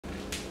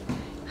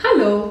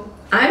Hello,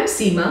 I'm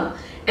Seema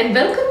and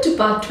welcome to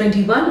part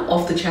 21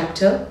 of the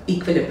chapter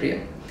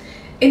Equilibrium.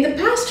 In the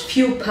past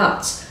few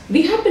parts,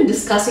 we have been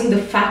discussing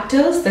the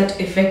factors that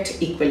affect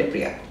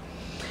equilibrium.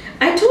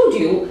 I told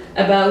you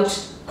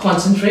about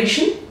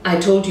concentration,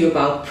 I told you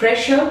about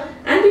pressure,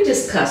 and we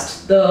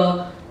discussed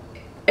the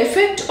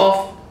effect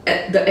of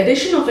the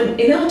addition of an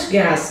inert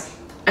gas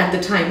at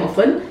the time of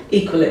an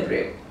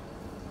equilibrium.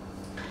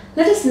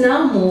 Let us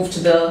now move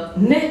to the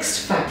next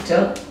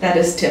factor, that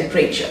is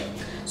temperature.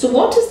 So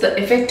what is the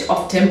effect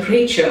of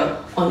temperature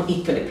on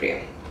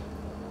equilibrium?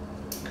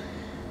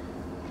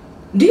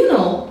 Do you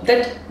know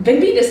that when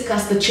we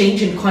discuss the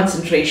change in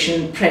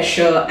concentration,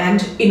 pressure,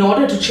 and in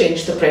order to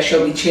change the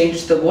pressure, we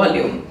change the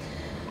volume.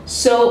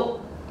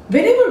 So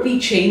whenever we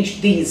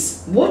changed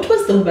these, what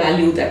was the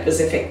value that was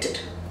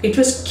affected? It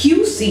was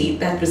QC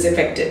that was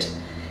affected.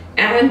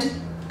 And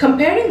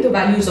comparing the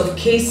values of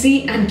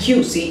Kc and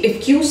Qc,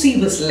 if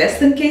Qc was less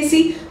than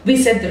Kc, we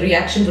said the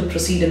reaction would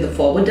proceed in the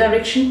forward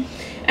direction.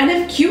 And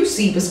if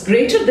Qc was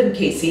greater than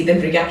Kc,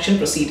 then reaction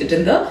proceeded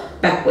in the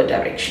backward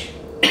direction.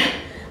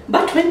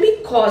 But when we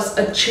cause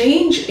a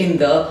change in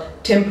the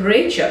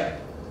temperature,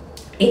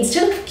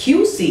 instead of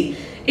Qc,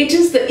 it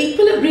is the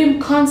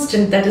equilibrium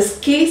constant, that is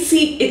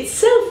Kc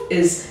itself,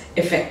 is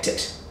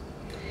affected.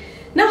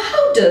 Now,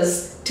 how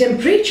does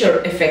temperature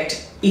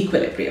affect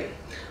equilibrium?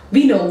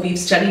 We know, we've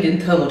studied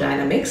in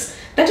thermodynamics,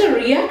 that a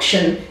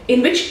reaction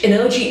in which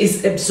energy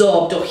is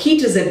absorbed or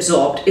heat is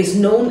absorbed is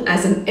known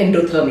as an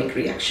endothermic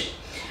reaction.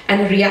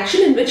 And a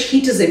reaction in which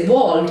heat is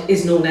evolved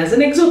is known as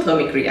an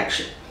exothermic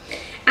reaction.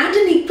 And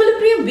in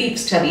equilibrium, we've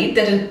studied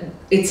that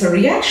it's a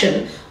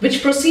reaction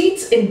which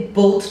proceeds in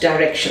both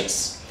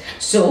directions.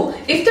 So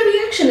if the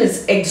reaction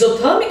is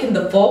exothermic in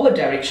the forward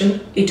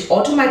direction, it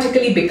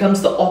automatically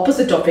becomes the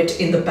opposite of it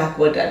in the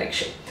backward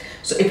direction.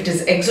 So if it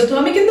is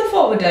exothermic in the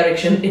forward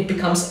direction, it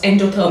becomes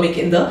endothermic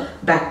in the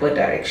backward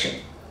direction.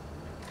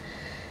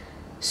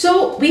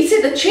 So we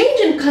say the change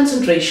in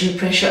concentration,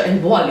 pressure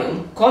and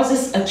volume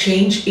causes a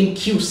change in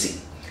Qc,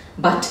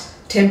 but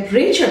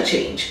temperature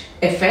change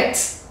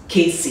affects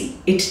Kc.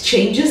 It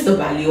changes the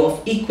value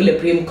of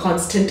equilibrium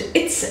constant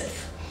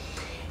itself.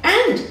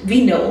 And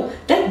we know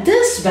that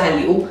this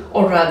value,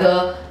 or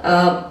rather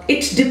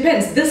it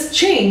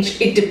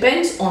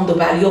depends on the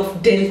value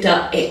of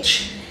delta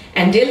H.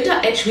 And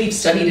delta H, we've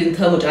studied in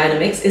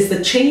thermodynamics, is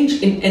the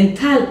change in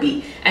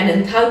enthalpy. And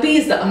enthalpy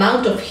is the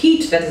amount of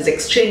heat that is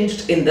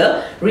exchanged in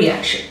the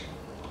reaction.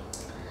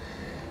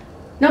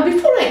 Now,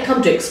 before I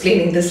come to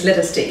explaining this, let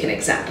us take an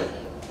example.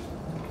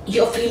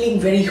 You're feeling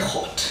very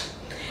hot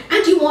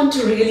and you want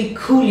to really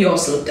cool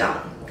yourself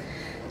down.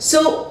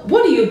 So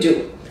what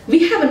do?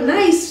 We have a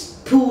nice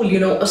pool,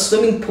 a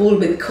swimming pool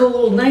with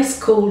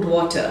nice cold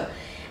water.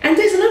 And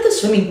there's another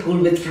swimming pool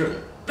with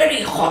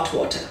very hot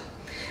water.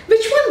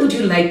 Which one would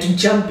you like to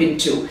jump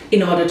into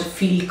in order to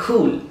feel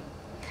cool?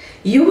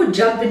 You would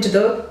jump into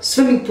the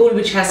swimming pool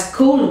which has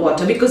cold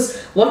water, because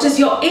what is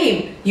your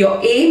aim?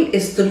 Your aim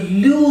is to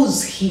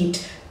lose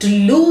heat, to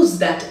lose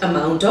that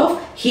amount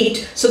of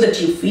heat so that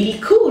you feel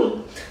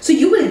cool. So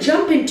you will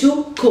jump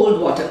into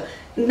cold water.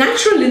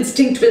 Natural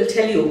instinct will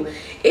tell you,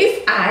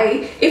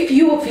 if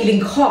you are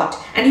feeling hot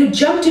and you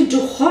jumped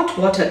into hot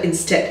water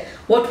instead,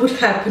 what would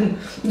happen?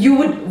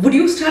 Would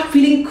you start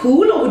feeling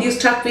cool, or would you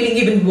start feeling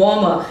even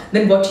warmer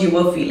than what you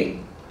were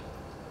feeling?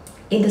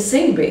 In the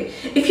same way,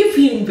 if you're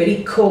feeling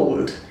very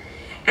cold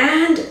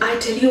and I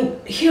tell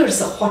you,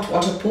 here's a hot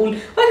water pool,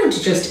 why don't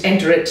you just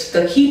enter it?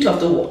 The heat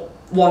of the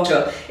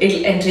water,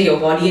 it'll enter your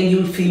body and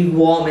you'll feel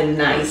warm and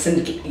nice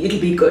and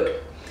it'll be good.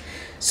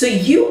 So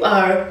you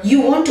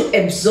want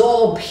to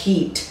absorb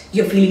heat.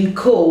 You're feeling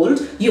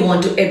cold, you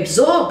want to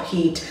absorb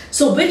heat.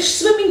 So which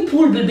swimming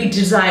pool will be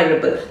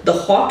desirable? The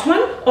hot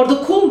one or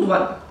the cold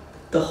one?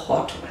 The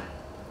hot one.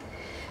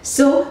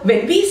 So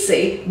when we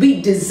say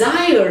we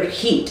desire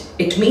heat,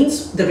 it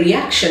means the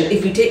reaction,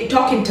 if we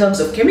talk in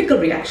terms of chemical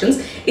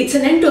reactions, it's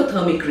an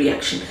endothermic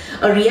reaction.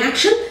 A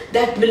reaction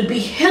that will be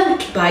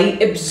helped by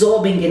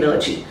absorbing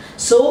energy.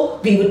 So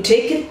we would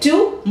take it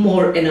to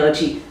more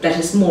energy, that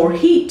is more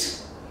heat.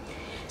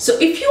 So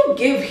if you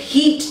give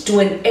heat to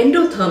an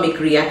endothermic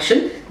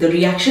reaction, the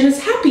reaction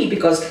is happy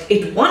because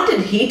it wanted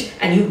heat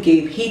and you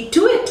gave heat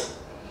to it.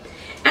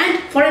 And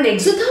for an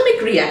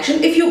exothermic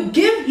reaction, if you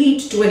give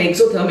heat to an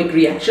exothermic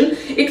reaction,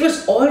 it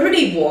was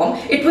already warm,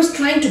 it was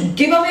trying to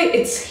give away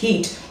its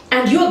heat,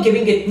 and you're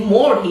giving it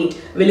more heat.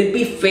 Will it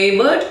be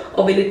favored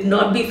or will it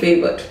not be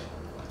favored?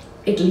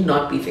 It will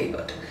not be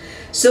favored.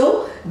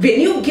 So when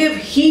you give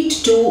heat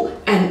to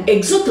an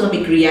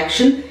exothermic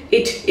reaction,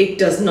 it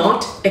does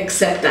not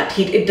accept that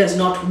heat, it does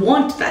not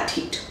want that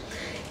heat.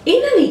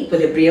 In an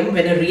equilibrium,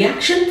 when a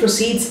reaction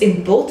proceeds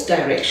in both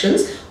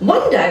directions,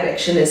 one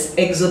direction is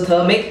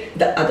exothermic,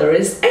 the other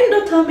is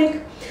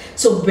endothermic.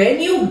 So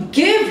when you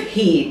give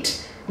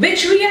heat,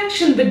 which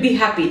reaction would be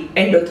happy?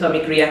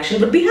 Endothermic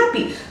reaction would be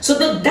happy. So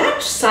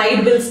that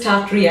side will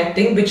start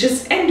reacting, which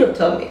is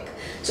endothermic.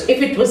 So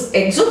if it was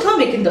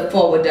exothermic in the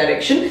forward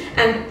direction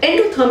and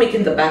endothermic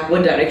in the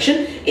backward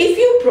direction, if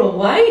you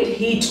provide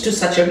heat to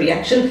such a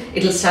reaction,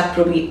 it will start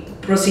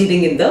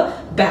proceeding in the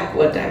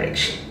backward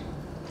direction.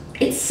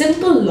 It's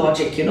simple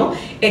logic, you know.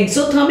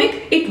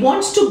 Exothermic, it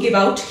wants to give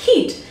out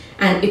heat,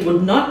 and it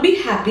would not be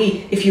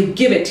happy if you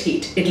give it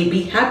heat. It will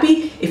be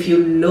happy if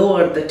you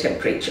lower the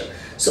temperature.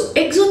 So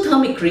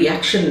exothermic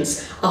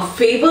reactions are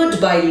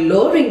favored by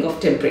lowering of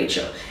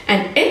temperature,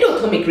 and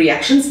endothermic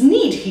reactions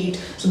need heat,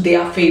 so they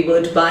are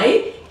favored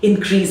by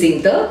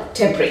increasing the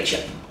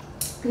temperature.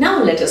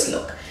 Now let us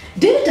look.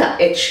 Delta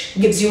H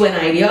gives you an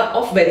idea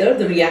of whether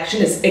the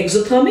reaction is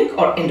exothermic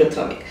or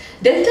endothermic.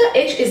 Delta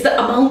H is the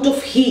amount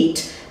of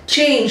heat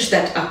change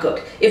that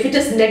occurred. If it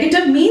is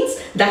negative, means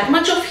that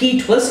much of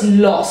heat was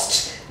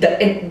lost.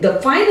 The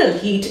final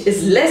heat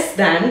is less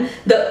than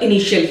the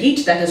initial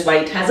heat, that is why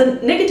it has a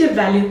negative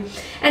value.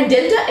 And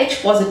delta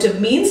H positive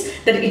means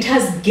that it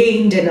has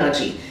gained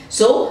energy.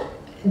 So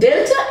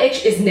delta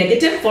H is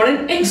negative for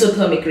an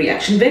exothermic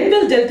reaction. When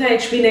will delta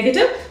H be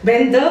negative?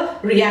 When the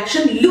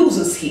reaction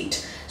loses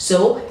heat.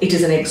 So it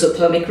is an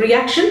exothermic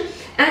reaction,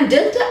 and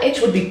delta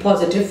H would be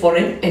positive for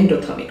an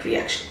endothermic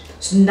reaction.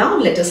 So now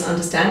let us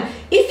understand,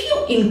 if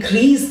you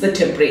increase the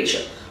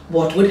temperature,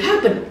 what would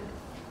happen?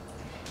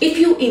 If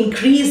you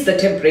increase the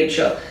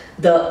temperature,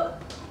 the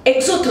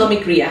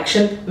exothermic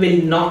reaction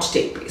will not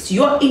take place.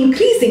 You are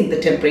increasing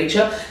the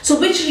temperature, so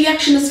which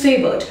reaction is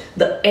favored?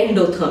 The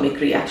endothermic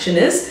reaction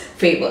is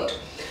favored.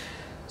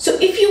 So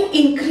if you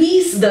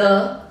increase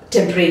the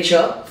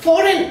temperature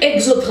for an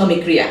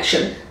exothermic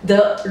reaction,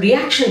 the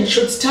reaction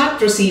should start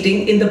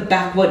proceeding in the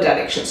backward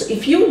direction. So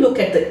if you look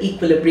at the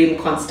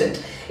equilibrium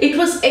constant, it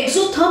was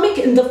exothermic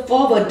in the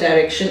forward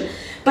direction,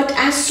 but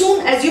as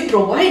soon as you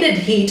provided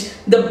heat,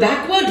 the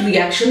backward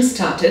reaction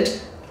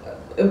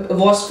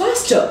was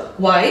faster.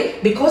 Why?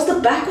 Because the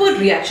backward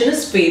reaction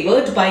is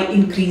favored by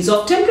increase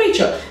of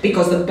temperature,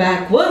 because the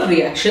backward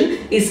reaction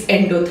is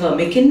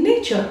endothermic in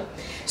nature.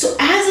 So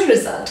as a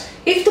result,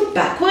 if the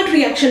backward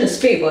reaction is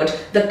favored,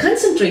 the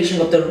concentration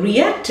of the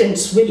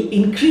reactants will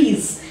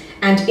increase,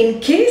 and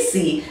in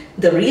Kc,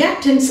 the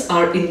reactants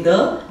are in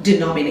the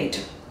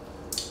denominator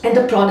and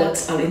the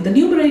products are in the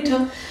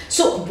numerator.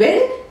 So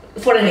when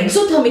for an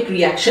exothermic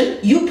reaction,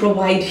 you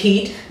provide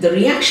heat, the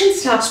reaction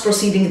starts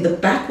proceeding in the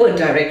backward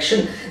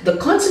direction, the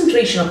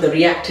concentration of the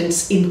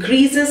reactants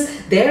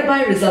increases,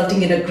 thereby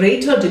resulting in a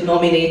greater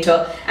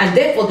denominator, and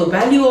therefore the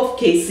value of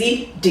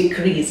Kc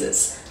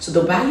decreases. So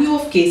the value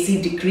of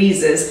Kc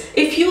decreases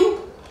if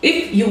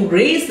you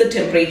raise the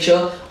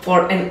temperature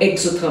for an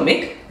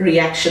exothermic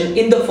reaction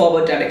in the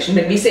forward direction.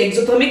 When we say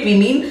exothermic, we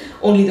mean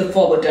only the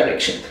forward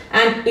direction,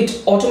 and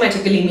it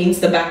automatically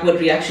means the backward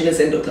reaction is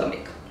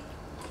endothermic.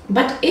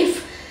 But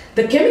if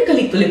the chemical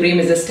equilibrium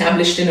is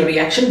established in a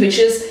reaction which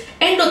is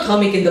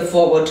endothermic in the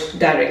forward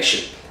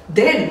direction,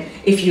 then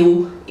if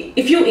you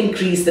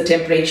increase the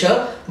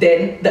temperature,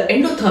 then the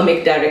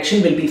endothermic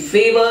direction will be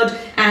favored,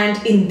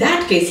 and in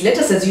that case, let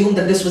us assume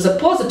that this was a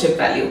positive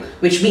value,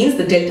 which means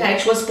the delta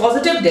H was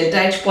positive.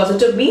 Delta H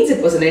positive means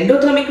it was an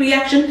endothermic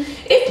reaction.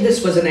 If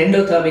this was an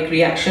endothermic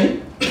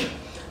reaction,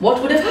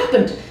 what would have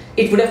happened?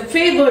 It would have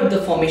favored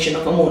the formation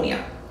of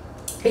ammonia.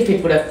 If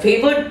it would have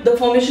favored the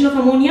formation of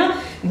ammonia,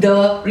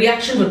 the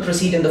reaction would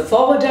proceed in the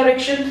forward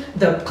direction,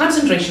 the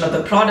concentration of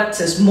the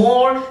products is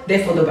more,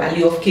 therefore the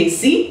value of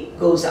Kc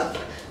goes up.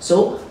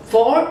 So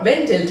for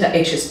when delta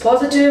H is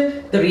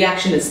positive, the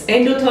reaction is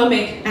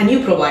endothermic, and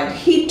you provide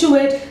heat to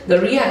it, the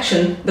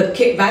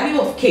value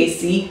of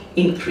Kc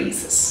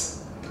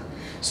increases.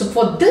 So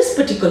for this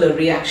particular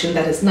reaction,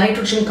 that is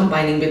nitrogen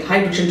combining with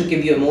hydrogen to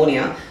give you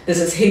ammonia, this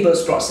is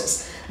Haber's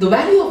process. The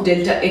value of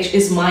delta H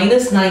is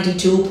minus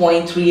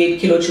 92.38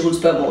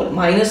 kilojoules per mole.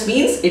 Minus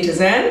means it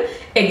is an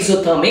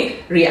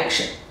exothermic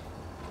reaction.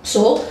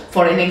 So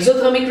for an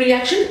exothermic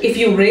reaction, if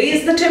you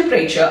raise the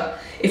temperature,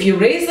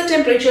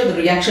 the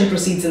reaction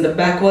proceeds in the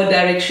backward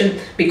direction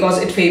because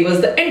it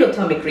favors the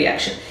endothermic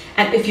reaction.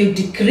 And if you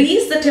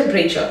decrease the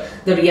temperature,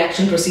 the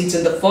reaction proceeds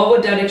in the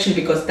forward direction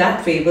because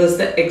that favors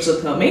the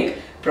exothermic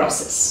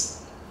process.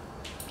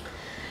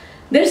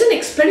 There's an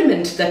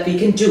experiment that we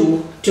can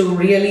do to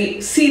really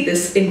see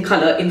this in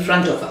color in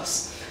front of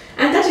us.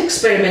 And that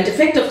experiment,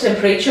 effect of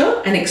temperature,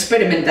 an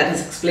experiment that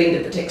is explained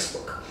in the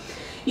textbook.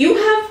 You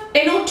have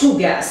NO2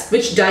 gas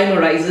which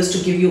dimerizes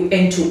to give you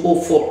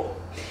N2O4.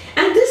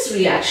 And this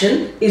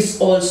reaction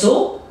is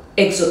also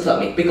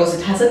exothermic because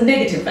it has a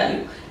negative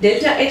value.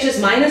 Delta H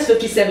is minus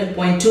 57.2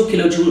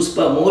 kilojoules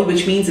per mole,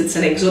 which means it's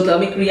an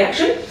exothermic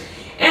reaction.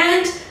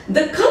 And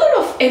the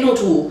color of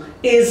NO2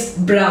 is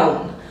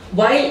brown,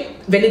 while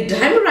when it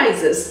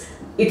dimerizes,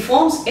 it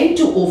forms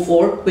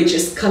N2O4, which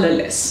is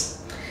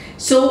colorless.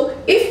 So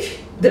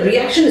if the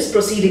reaction is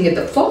proceeding in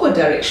the forward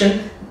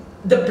direction,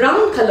 the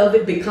brown color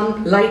will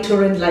become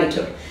lighter and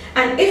lighter.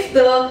 And if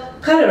the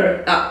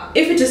color,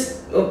 if it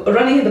is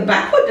running in the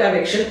backward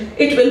direction,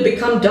 it will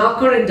become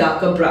darker and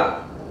darker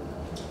brown.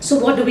 So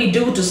what do we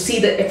do to see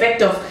the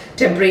effect of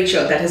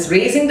temperature, that is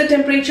raising the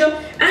temperature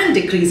and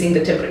decreasing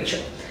the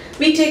temperature?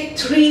 we take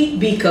 3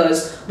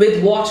 beakers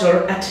with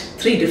water at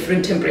 3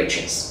 different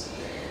temperatures.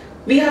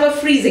 We have a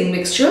freezing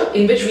mixture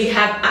in which we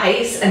have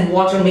ice and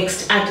water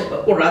mixed at,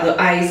 or rather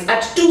ice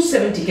at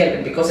 270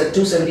 Kelvin, because at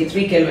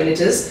 273 Kelvin it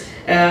is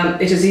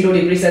 0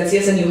 degrees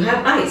Celsius and you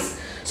have ice.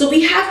 So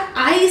we have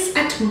ice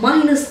at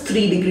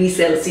 -3 degrees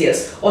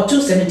Celsius or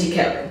 270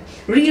 Kelvin,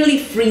 really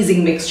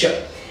freezing mixture.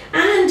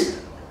 And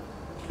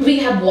we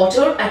have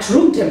water at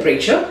room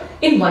temperature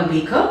in 1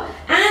 beaker,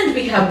 and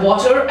we have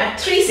water at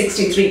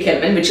 363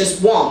 Kelvin, which is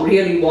warm,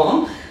 really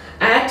warm,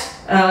 at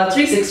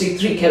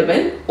 363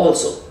 Kelvin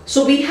also.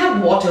 So we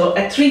have water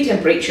at 3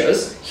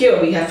 temperatures. Here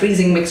we have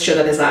freezing mixture,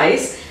 that is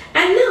ice.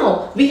 And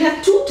now we have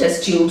 2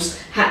 test tubes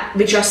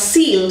which are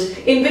sealed,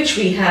 in which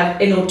we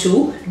have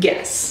NO2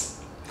 gas.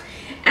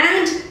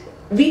 And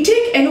we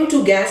take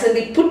NO2 gas and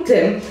we put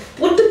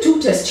the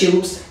 2 test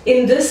tubes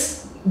in this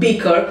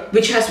beaker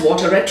which has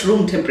water at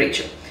room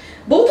temperature.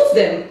 Both of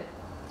them,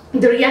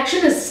 the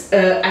reaction is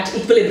at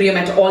equilibrium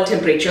at all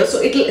temperatures, so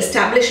it will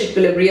establish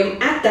equilibrium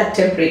at that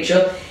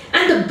temperature,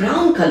 and the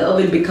brown color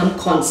will become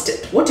constant.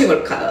 Whatever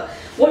color,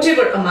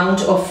 whatever amount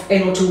of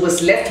NO2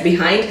 was left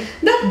behind,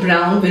 that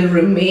brown will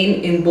remain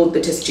in both the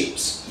test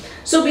tubes.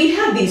 So we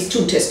have these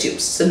 2 test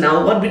tubes. So now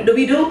what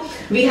do?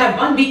 We have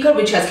 1 beaker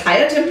which has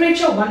higher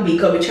temperature, 1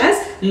 beaker which has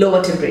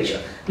lower temperature.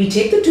 We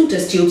take the 2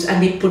 test tubes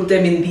and we put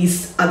them in these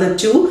other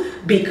 2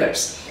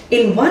 beakers.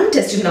 In 1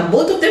 test tube, now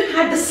both of them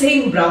had the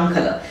same brown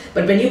color,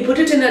 but when you put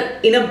it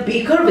in a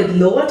beaker with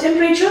lower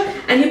temperature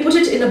and you put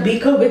it in a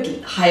beaker with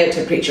higher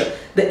temperature,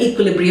 the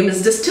equilibrium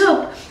is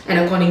disturbed. And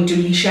according to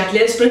Le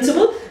Chatelier's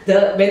principle,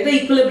 when the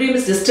equilibrium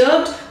is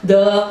disturbed,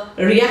 the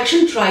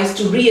reaction tries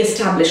to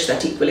re-establish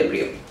that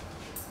equilibrium,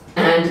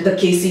 and the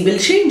Kc will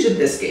change in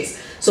this case.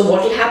 So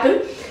what will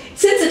happen?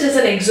 Since it is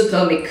an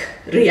exothermic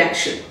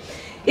reaction,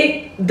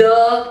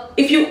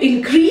 if you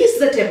increase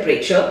the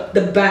temperature,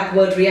 the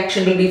backward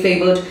reaction will be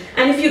favored,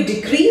 and if you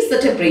decrease the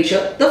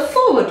temperature, the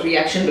forward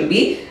reaction will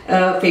be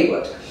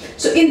favored.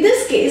 So in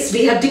this case,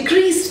 we have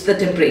decreased the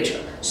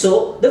temperature,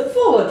 so the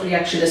forward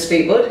reaction is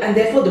favored, and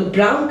therefore the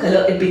brown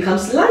color, it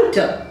becomes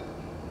lighter.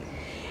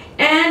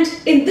 And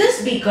in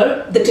this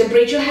beaker, the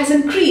temperature has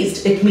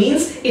increased. It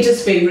means it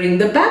is favoring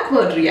the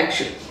backward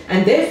reaction,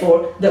 and therefore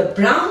the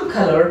brown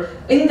color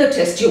in the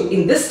test tube,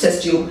 in this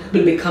test tube,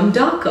 will become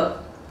darker.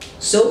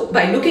 So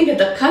by looking at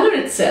the color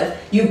itself,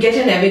 you get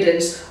an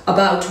evidence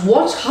about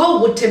how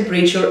would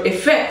temperature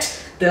affect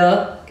the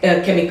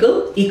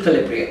chemical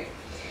equilibrium.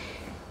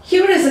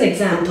 Here is an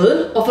example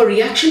of a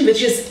reaction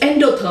which is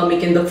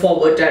endothermic in the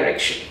forward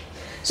direction.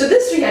 So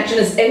this reaction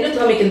is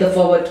endothermic in the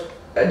forward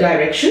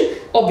direction.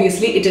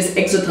 Obviously, it is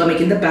exothermic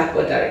in the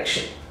backward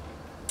direction.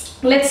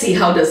 Let's see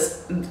how does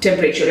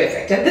temperature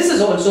affect. And this is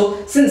also,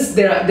 since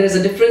there's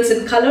a difference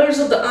in colors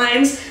of the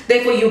ions,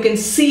 therefore you can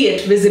see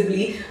it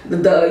visibly,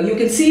 you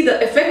can see the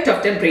effect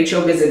of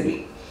temperature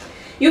visibly.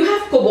 You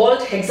have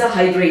cobalt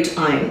hexahydrate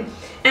ion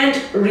and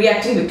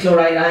reacting with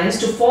chloride ions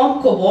to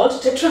form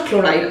cobalt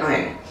tetrachloride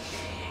ion.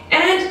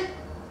 And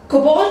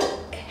cobalt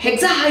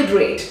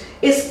hexahydrate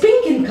is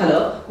pink in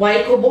color,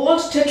 while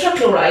cobalt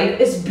tetrachloride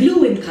is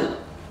blue in color.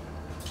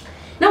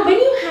 Now when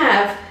you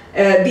have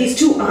these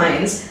 2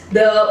 ions,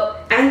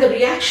 the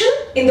reaction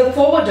in the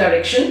forward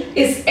direction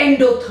is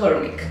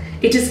endothermic.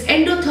 It is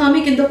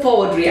endothermic in the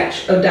forward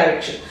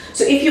direction.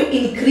 So if you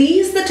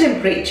increase the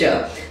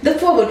temperature, the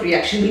forward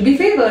reaction will be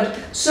favored.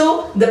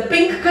 So the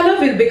pink color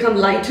will become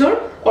lighter,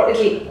 or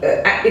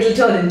it'll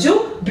turn into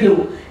blue.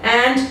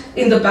 And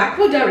in the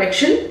backward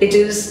direction, it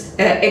is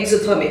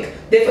exothermic.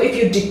 Therefore, if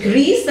you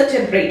decrease the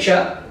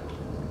temperature,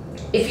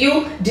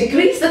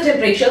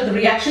 the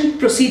reaction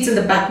proceeds in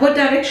the backward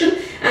direction,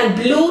 and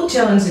blue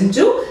turns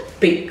into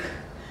pink.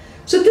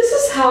 So this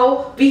is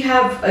how we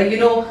have,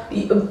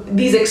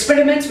 these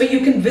experiments where you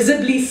can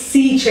visibly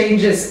see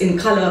changes in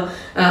color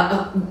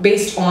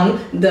based on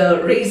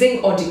the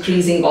raising or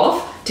decreasing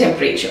of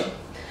temperature.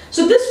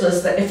 So this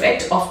was the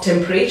effect of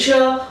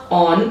temperature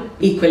on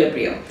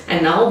equilibrium.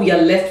 And now we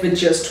are left with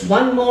just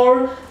one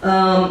more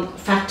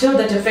factor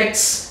that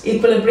affects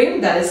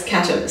equilibrium, that is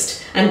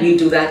catalyst. And we'll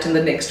do that in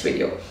the next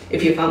video.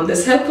 If you found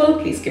this helpful,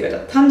 please give it a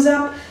thumbs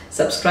up,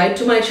 subscribe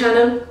to my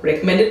channel,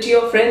 recommend it to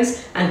your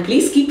friends, and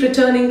please keep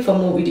returning for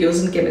more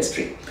videos in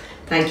chemistry.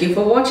 Thank you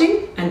for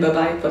watching, and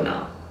bye-bye for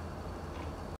now.